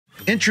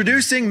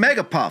Introducing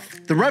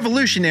MEGAPUFF, the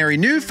revolutionary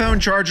new phone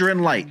charger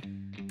and light.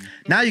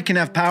 Now you can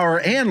have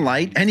power and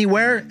light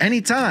anywhere,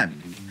 anytime.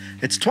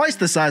 It's twice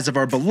the size of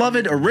our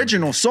beloved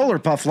original Solar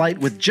Puff light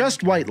with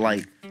just white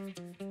light.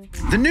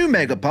 The new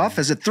MEGAPUFF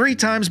has a 3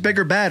 times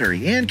bigger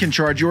battery and can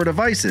charge your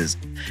devices.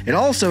 It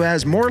also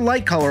has more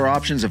light color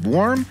options of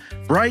warm,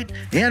 bright,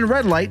 and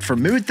red light for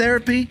mood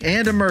therapy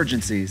and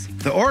emergencies.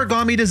 The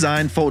origami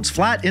design folds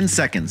flat in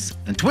seconds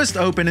and twists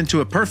open into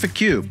a perfect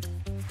cube.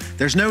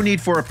 There's no need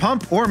for a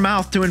pump or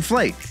mouth to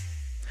inflate.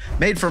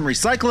 Made from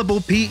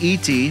recyclable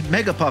PET,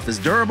 MEGAPUFF is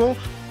durable,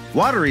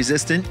 water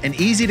resistant, and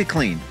easy to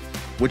clean,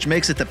 which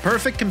makes it the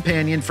perfect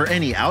companion for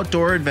any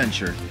outdoor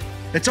adventure.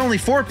 It's only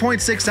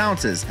 4.6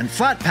 ounces and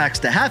flat packs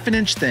to ½ an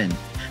inch thin,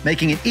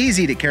 making it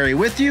easy to carry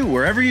with you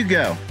wherever you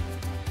go.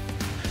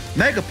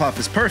 MEGAPUFF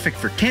is perfect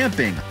for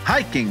camping,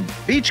 hiking,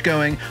 beach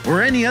going,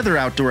 or any other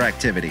outdoor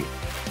activity.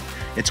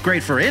 It's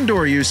great for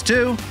indoor use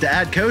too, to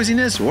add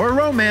coziness or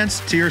romance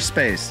to your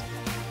space.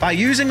 By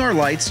using our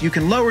lights, you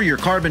can lower your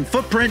carbon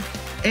footprint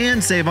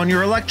and save on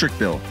your electric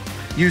bill.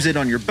 Use it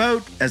on your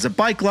boat, as a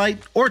bike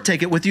light, or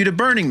take it with you to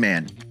Burning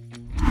Man.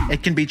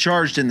 It can be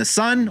charged in the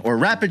sun or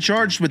rapid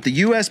charged with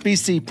the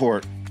USB-C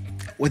port.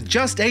 With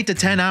just 8 to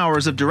 10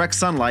 hours of direct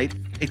sunlight,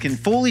 it can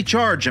fully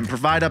charge and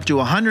provide up to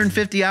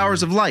 150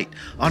 hours of light.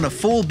 On a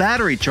full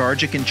battery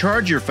charge, it can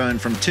charge your phone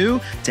from 2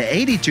 to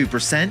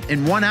 82%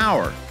 in 1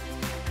 hour.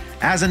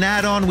 As an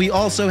add-on, we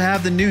also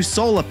have the new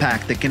Solar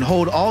Pack that can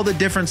hold all the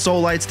different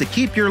Sol lights to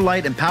keep your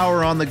light and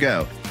power on the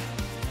go.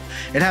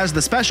 It has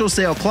the special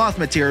sail cloth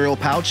material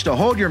pouch to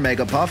hold your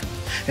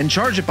MEGAPUFF and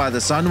charge it by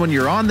the sun when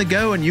you're on the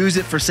go and use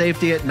it for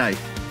safety at night.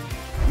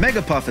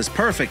 MEGAPUFF is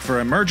perfect for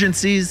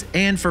emergencies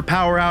and for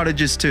power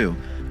outages too.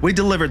 We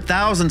delivered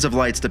thousands of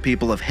lights to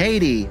people of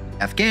Haiti,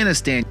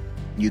 Afghanistan,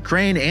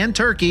 Ukraine, and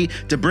Turkey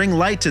to bring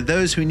light to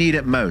those who need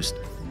it most.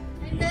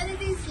 I invented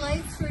these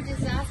lights for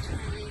disaster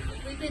relief.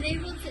 We've been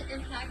able to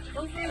impact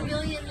over 1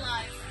 million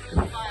lives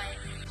worldwide.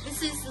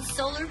 This is the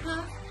Solar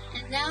Puff,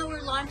 and now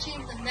we're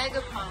launching the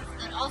MEGAPUFF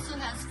that also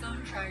has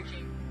phone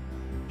charging.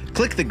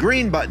 Click the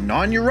green button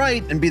on your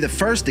right and be the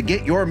first to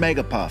get your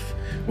MEGAPUFF.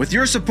 With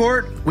your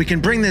support, we can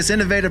bring this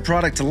innovative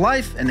product to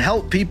life and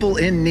help people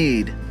in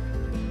need.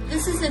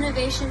 This is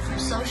innovation for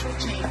social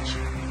change.